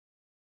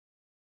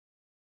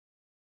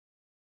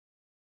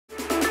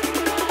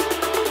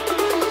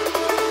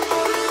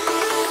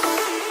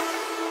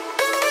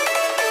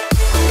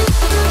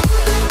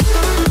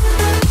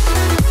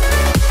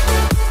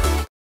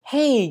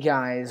Hey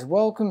guys,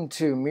 welcome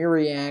to me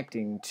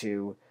reacting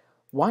to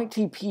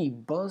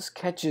YTP Buzz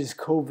Catches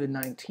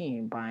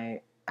COVID-19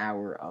 by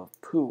Hour of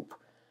Poop.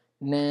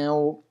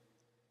 Now,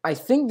 I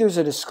think there's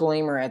a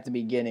disclaimer at the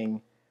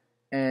beginning,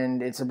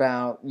 and it's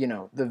about,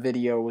 the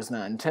video was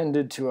not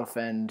intended to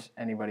offend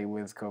anybody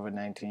with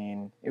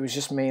COVID-19. It was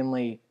just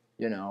mainly,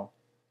 it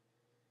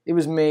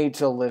was made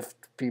to lift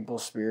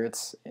people's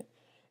spirits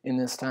in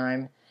this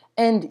time.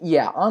 And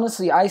yeah,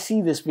 honestly, I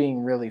see this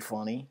being really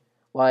funny.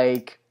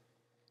 Like,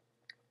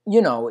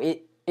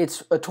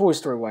 it's a Toy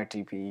Story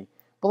YTP,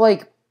 but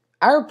like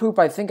Hour of Poop,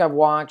 I think I've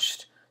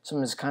watched some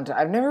of his content.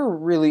 I've never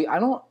really, I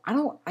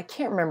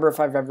can't remember if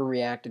I've ever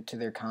reacted to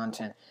their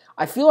content.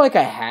 I feel like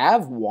I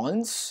have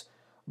once,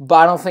 but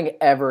I don't think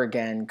ever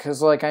again,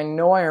 because like I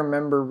know I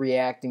remember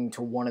reacting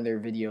to one of their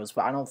videos,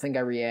 but I don't think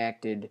I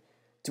reacted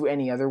to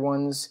any other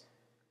ones.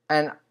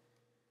 And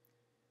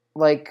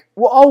like,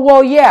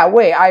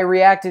 I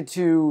reacted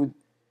to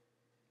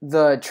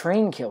the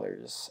Train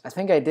Killers. I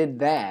think I did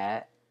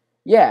that.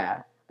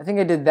 Yeah, I think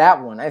I did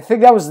that one. I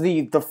think that was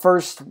the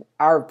first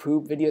Hour of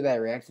Poop video that I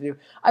reacted to.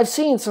 I've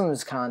seen some of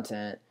his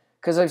content,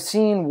 because I've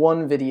seen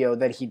one video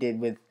that he did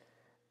with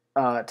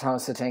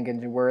Thomas the Tank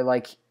Engine where,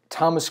 like,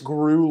 Thomas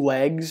grew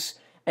legs,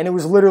 and it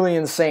was literally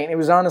insane. It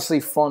was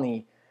honestly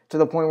funny, to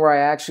the point where I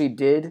actually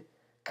did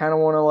kind of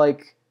want to,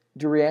 like,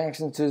 do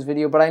reactions to his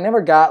video, but I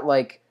never got,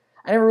 like,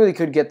 I never really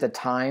could get the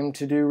time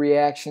to do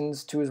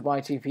reactions to his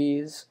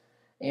YTPs,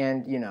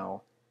 and,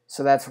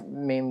 so that's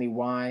mainly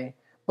why.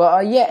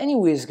 But, yeah,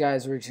 anyways,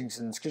 guys, reaching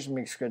to the description,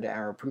 make sure to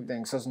Hour of Poop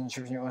thing, so in the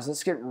description,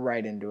 let's get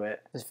right into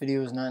it. This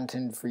video is not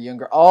intended for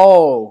younger.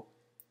 Oh!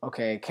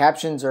 Okay,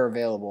 captions are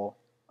available.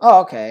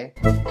 Oh, okay.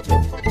 Is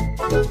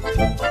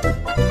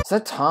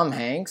that Tom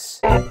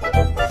Hanks?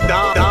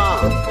 Dom.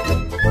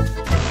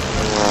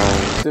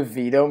 The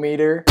veto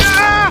meter?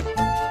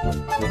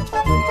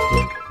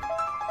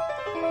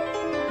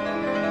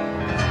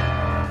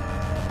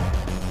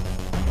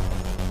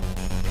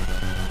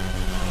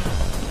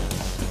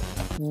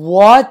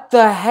 What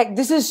the heck?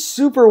 This is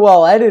super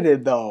well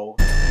edited, though.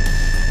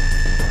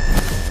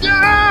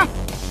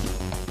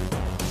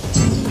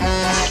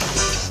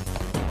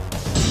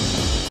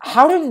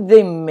 How did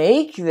they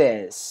make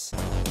this?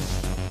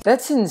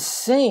 That's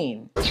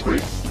insane.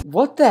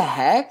 What the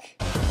heck?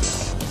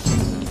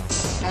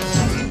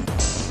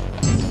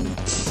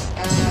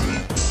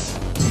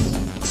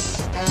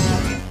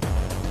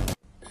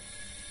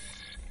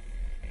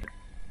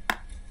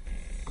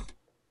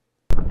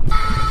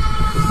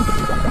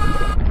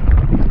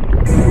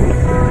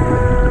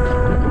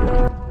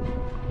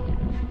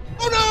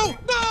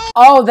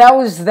 Oh, that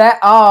was that.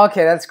 Oh,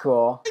 okay, that's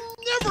cool. I'm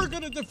never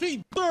gonna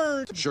defeat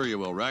Bird. Sure you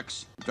will,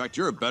 Rex. In fact,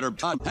 you're a better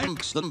Tom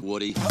Hanks than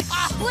Woody.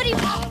 Woody.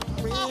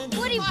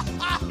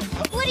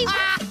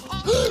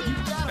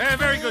 Hey,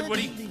 very good,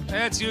 Woody.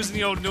 That's using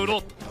the old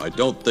noodle. I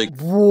don't think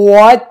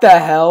What the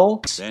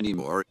hell?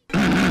 anymore.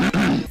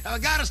 I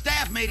got a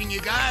staff meeting,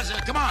 you guys.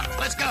 Come on,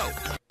 let's go.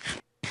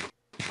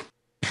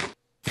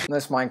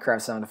 That's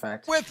Minecraft sound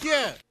effect. With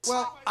you.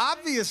 Well,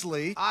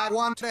 obviously, I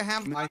want to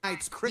have my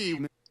ice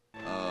cream.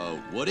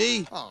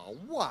 Woody? Oh,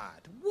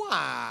 what?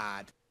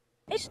 What?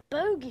 It's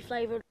bogey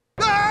flavored.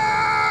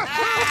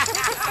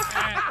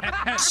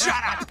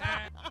 Shut up!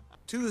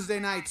 Tuesday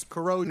night's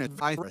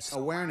coronavirus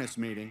awareness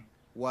meeting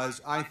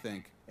was, I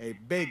think, a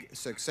big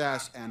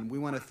success, and we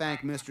want to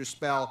thank Mr.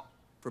 Spell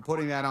for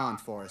putting that on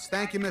for us.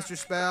 Thank you, Mr.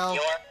 Spell.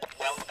 You're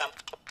welcome.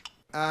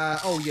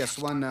 Oh, yes,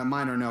 one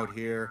minor note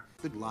here.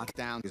 The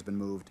lockdown has been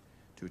moved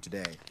to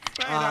today.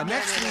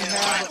 Next we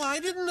have... I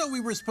didn't know we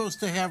were supposed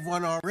to have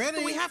one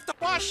already. We have to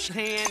wash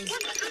hands.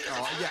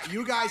 Oh, yeah,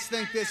 you guys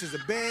think this is a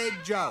big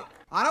joke.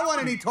 I don't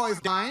want any toys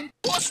dying.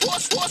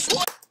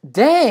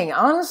 Dang,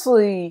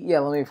 honestly, yeah,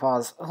 let me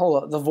pause.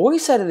 Hold up. The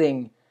voice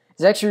editing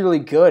is actually really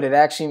good. It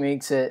actually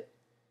makes it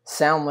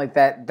sound like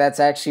that's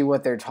actually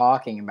what they're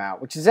talking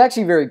about, which is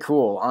actually very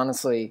cool,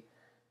 honestly.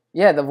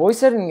 Yeah, the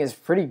voice editing is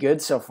pretty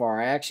good so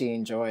far. I actually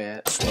enjoy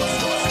it.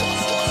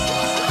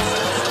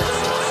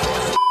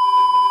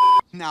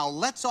 Now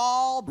let's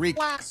all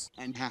relax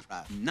and have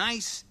a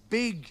nice,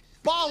 big,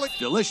 ball of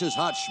Delicious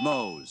hot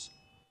schmoes.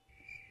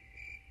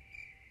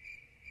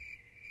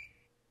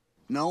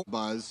 No,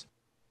 Buzz.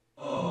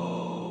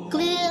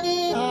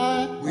 Clearly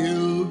I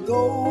will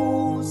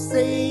go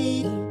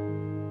say.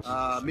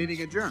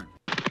 Meeting adjourned.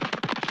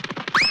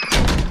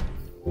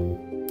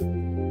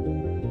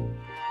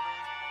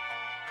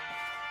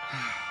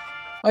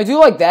 I do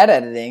like that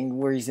editing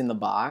where he's in the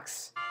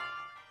box.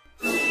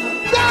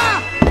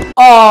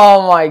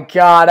 Oh my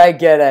god, I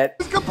get it.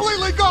 It's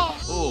completely gone.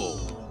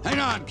 Oh, hang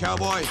on,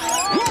 cowboy.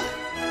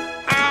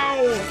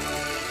 Ow!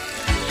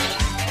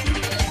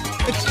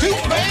 It's too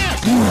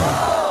fast.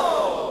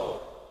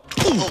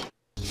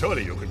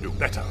 Surely you can do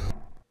better.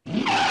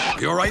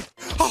 You all right?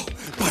 Oh,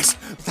 Buzz,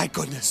 thank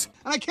goodness.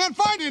 And I can't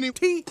find any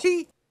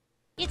T.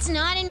 It's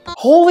not in.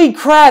 Holy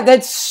crap,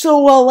 that's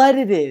so well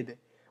edited.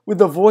 With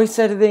the voice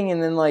editing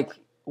and then like,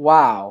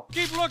 wow.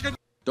 Keep looking.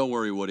 Don't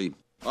worry, Woody.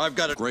 I've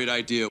got a great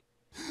idea.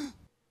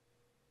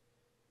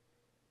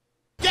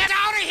 Get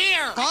out of here!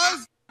 there,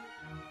 Buzz!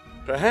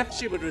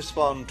 Perhaps you would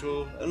respond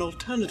to an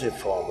alternative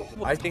form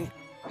of... I think...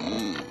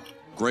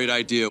 Great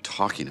idea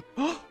talking.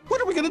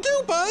 What are we gonna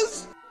do,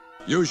 Buzz?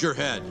 Use your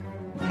head.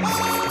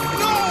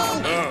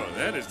 Oh,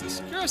 that is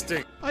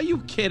disgusting. Are you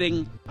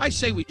kidding? I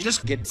say we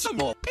just get some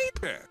more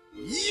paper.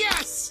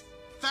 Yes!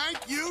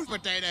 Thank you,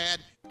 Potato Head.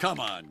 Come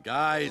on,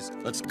 guys.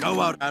 Let's go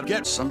out and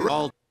get some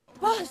roll.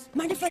 Buzz,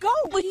 mind if I go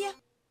with you?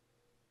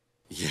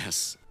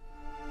 Yes.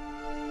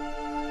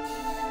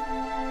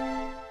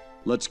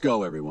 Let's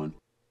go, everyone.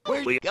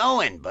 Where we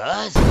going,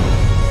 Buzz?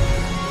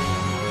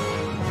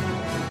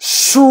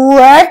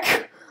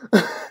 Shrek?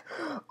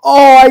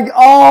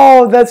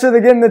 Oh, that's where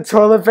they're getting the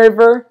toilet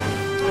paper?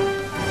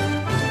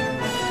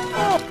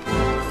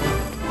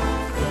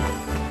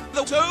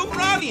 The two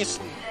Ronnies.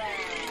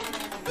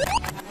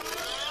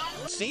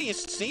 See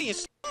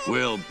us.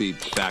 We'll be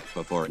back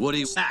before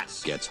Woody's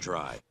ass gets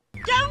dry.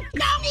 Don't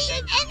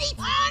need any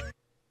fun.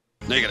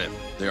 Negative.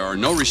 There are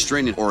no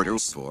restraining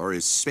orders for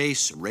his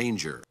Space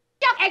Ranger.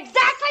 You're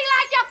exactly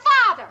like your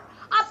father.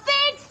 A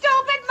big,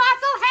 stupid,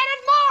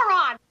 muscle-headed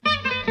moron.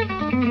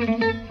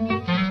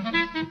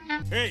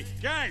 Hey,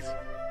 guys,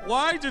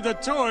 why did the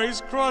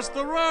toys cross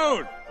the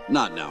road?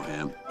 Not now,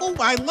 Ham. Oh,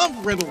 I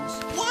love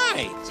riddles.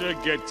 Why? To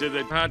get to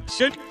the hot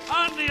shit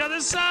on the other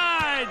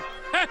side.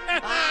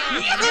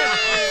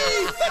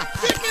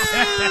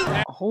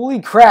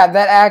 Holy crap,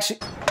 that actually...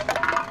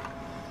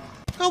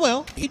 Oh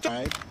well, he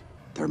tried.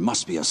 There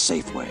must be a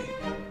safe way.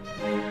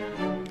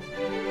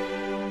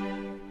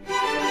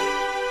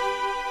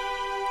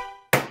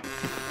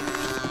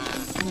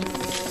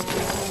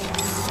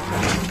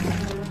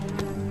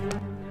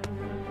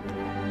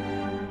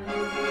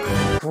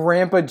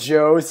 Grandpa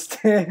Joe's.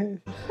 Nelly,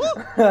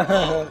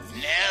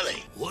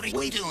 what are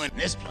we doing in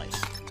this place?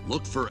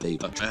 Look for a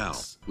Al.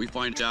 We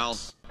find Al,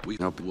 we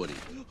help Woody.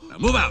 Now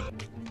move out!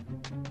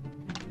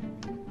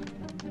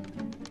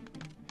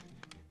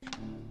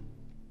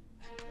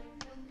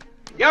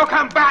 You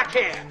come back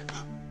here!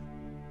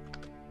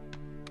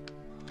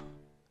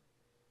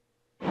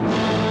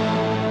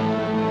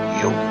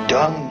 You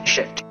dumb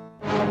shit.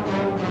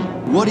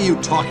 What are you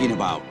talking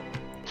about?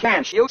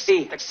 Can't you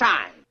see the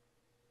sign?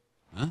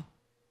 Huh?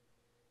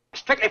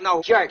 Strictly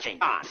no jerking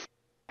on.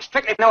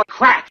 Strictly no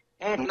crack.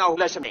 And no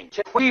listening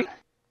to we.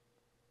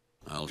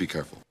 I'll be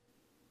careful.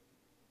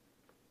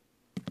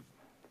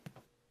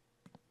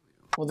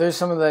 Well, there's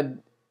some of the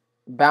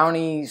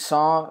Bounty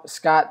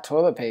Scott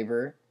toilet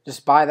paper.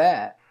 Just buy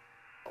that.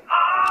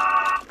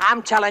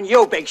 I'm telling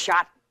you, big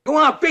shot. Go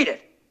on, beat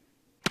it.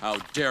 How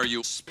dare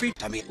you speak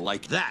to me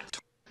like that?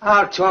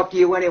 I'll talk to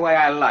you any way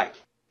I like.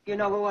 You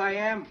know who I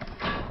am?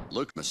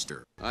 Look,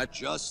 mister, I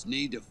just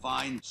need to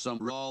find some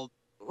roll.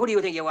 Who do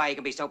you think you are? You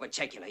can be so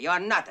particular. You're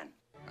nothing.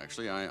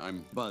 Actually,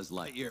 I'm Buzz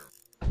Lightyear.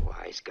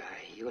 Wise guy,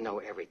 you know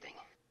everything.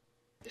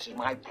 This is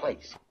my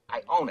place.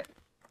 I own it.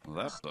 Well,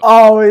 that's the...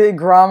 Oh,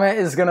 Gromit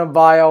is gonna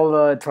buy all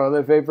the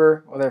toilet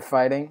paper while they're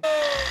fighting.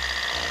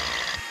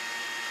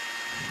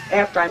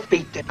 After I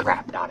beat the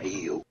crap out of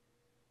you.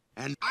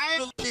 And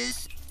I'll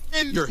is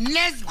in your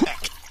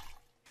Nesquik.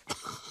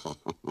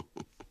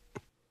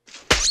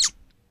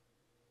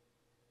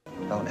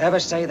 Don't ever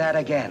say that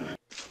again.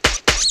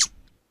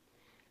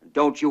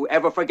 Don't you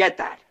ever forget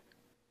that.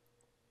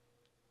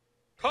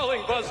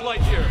 Calling Buzz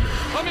Lightyear.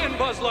 Come in,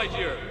 Buzz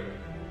Lightyear.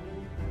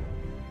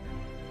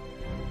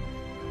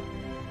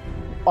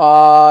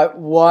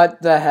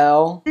 What the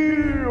hell?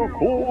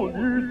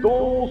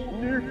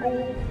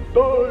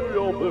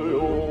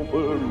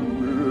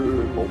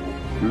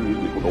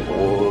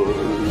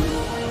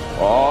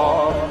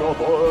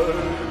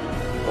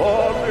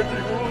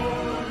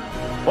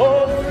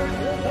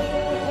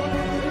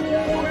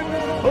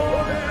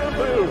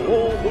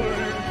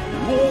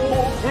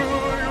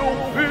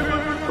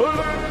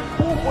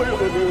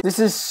 This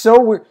is so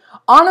weird.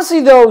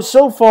 Honestly, though,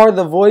 so far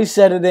the voice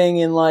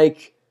editing and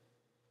like,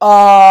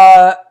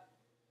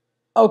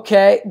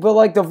 okay, but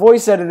like the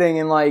voice editing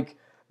and like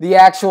the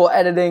actual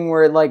editing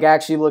where it like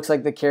actually looks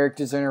like the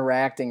characters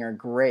interacting are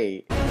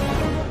great.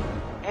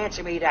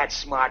 Answer me that,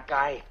 smart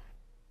guy.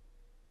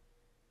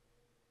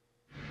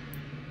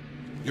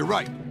 You're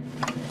right.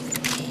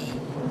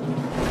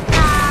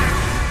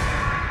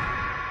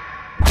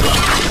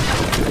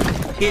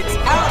 It's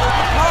out of the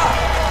park!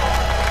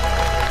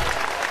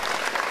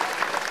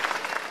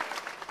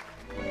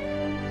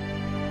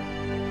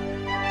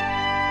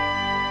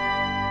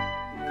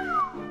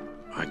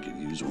 I could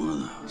use one of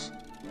those.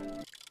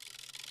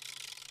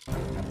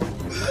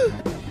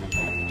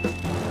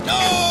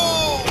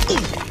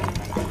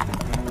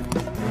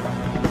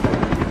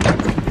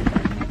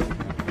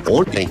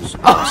 All things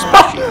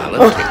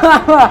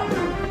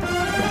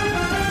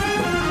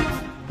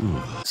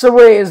So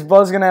wait, is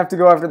Buzz gonna have to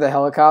go after the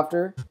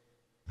helicopter?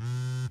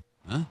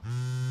 Huh?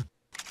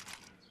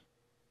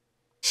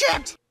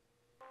 Shit!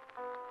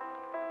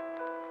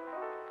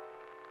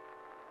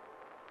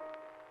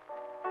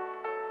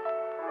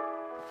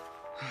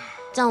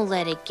 Don't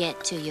let it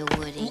get to you,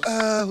 Woody.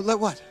 Let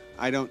what?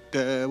 I don't,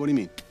 what do you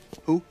mean?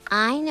 Who?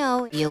 I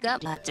know you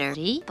got a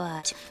dirty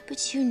butt,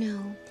 but you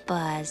know,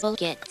 Buzz will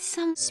get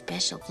some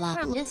special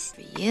flowers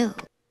for you.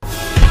 Gone!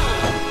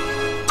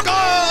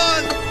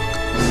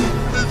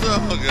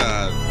 Oh,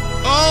 God.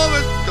 Oh,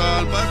 it's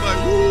gone.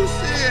 Bye-bye. Who's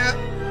here?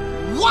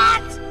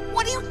 What?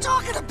 What are you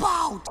talking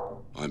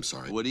about? I'm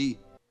sorry, Woody.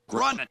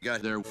 Grunt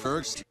got there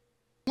first.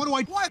 What do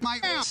I wipe my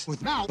ass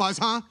with now, Buzz,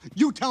 huh?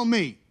 You tell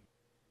me.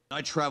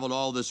 I traveled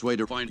all this way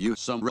to find you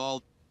some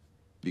roll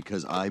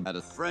because I had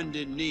a friend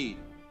in need.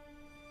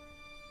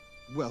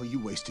 Well, you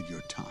wasted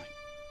your time.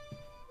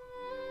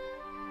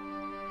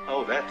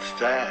 Oh, that's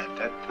sad.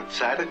 That's the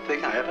saddest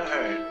thing I ever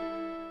heard.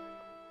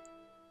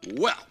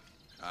 Well,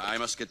 I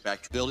must get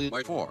back to building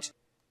my fort.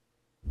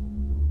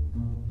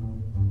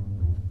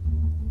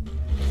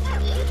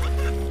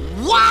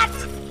 What?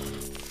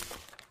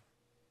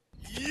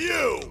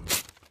 You!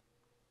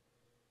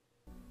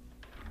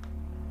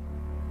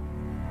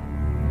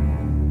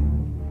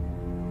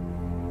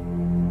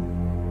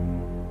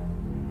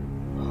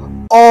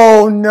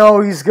 Oh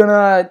no, he's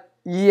gonna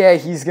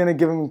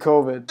give him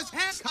COVID.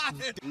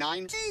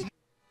 19.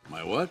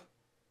 My what?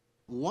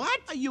 What?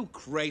 Are you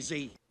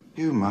crazy?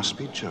 You must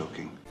be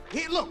joking.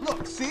 Hey,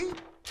 look, see?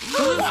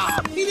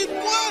 He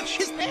didn't wash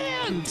his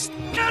hands.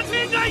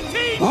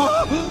 COVID-19!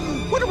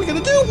 What are we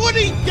gonna do,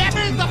 Woody? Get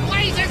the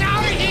blazes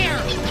out of here!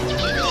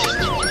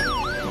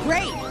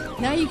 Great.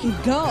 Now you can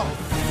go.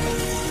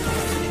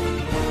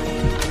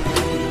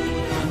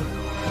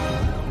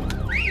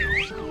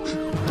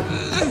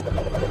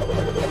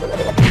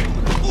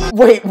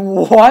 Wait,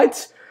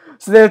 what?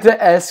 So they have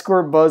to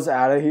escort Buzz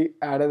out of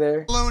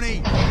there?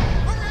 Looney.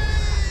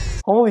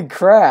 Holy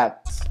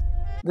crap.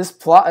 This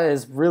plot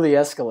has really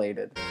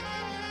escalated.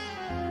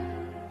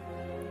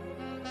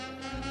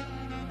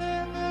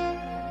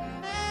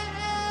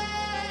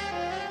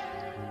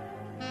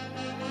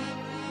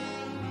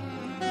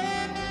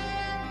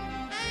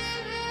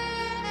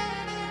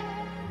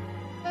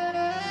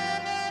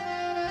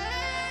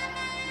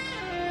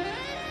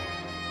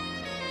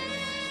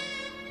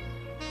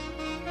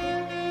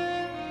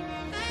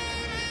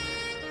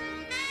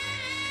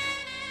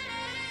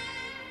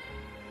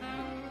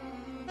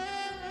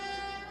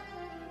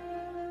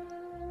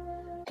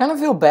 Kind of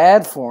feel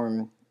bad for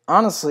him,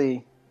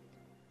 honestly.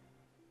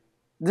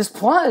 This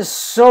plot is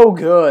so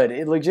good.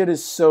 It legit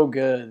is so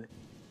good.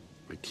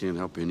 I can't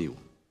help anyone.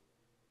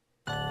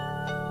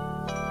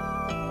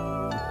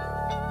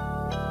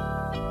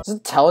 Is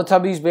it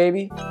Teletubbies,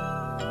 baby?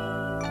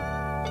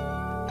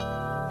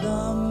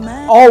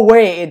 Oh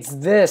wait, it's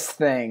this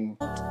thing.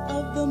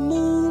 Of the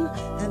moon,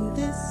 and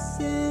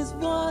this is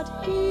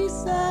what he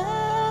said.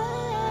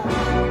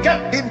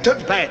 Get into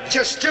bed,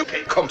 you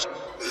stupid cunt.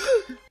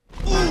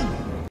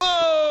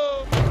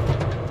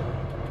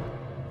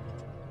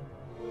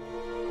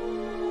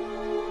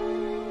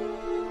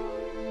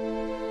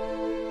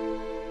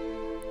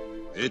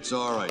 It's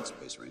all right,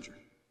 Space Ranger.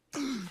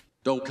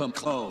 Don't come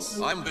close.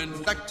 I'm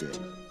infected.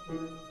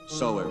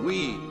 So are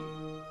we.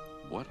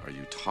 What are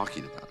you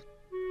talking about?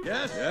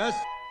 Yes.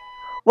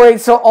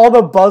 Wait, so all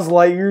the Buzz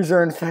Lightyears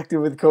are infected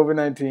with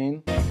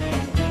COVID-19?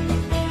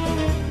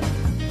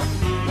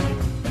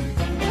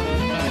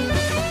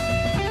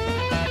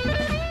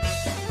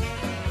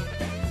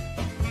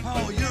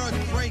 Oh, you're a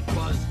great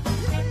Buzz.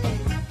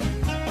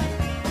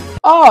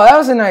 Oh, that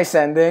was a nice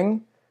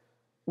ending.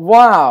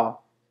 Wow.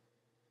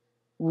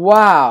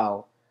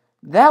 Wow.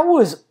 That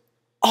was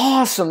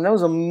awesome. That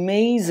was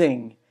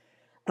amazing.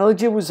 That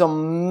legit was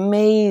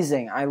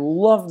amazing. I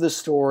loved the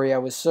story. I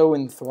was so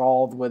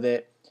enthralled with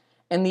it.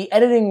 And the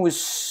editing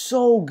was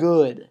so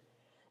good.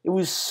 It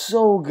was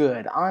so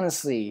good,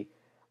 honestly.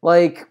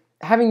 Like,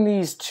 having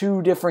these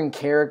two different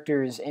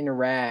characters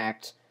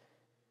interact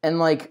and,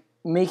 like,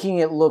 making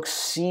it look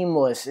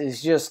seamless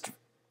is just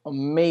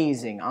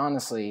amazing,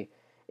 honestly.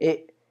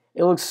 It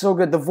looks so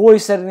good. The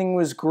voice editing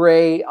was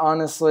great,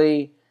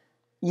 honestly.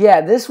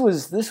 Yeah, this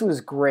was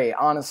great,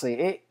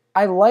 honestly.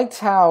 I liked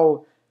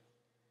how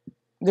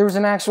there was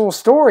an actual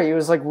story. It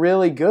was, like,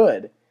 really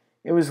good.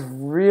 It was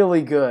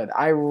really good.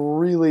 I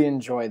really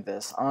enjoyed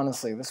this,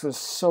 honestly. This was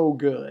so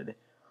good.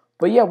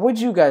 But yeah, what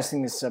did you guys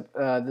think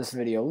this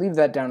video? Leave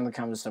that down in the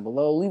comments down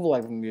below. Leave a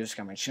like if you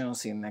subscribe to my channel.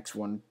 See you in the next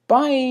one.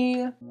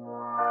 Bye!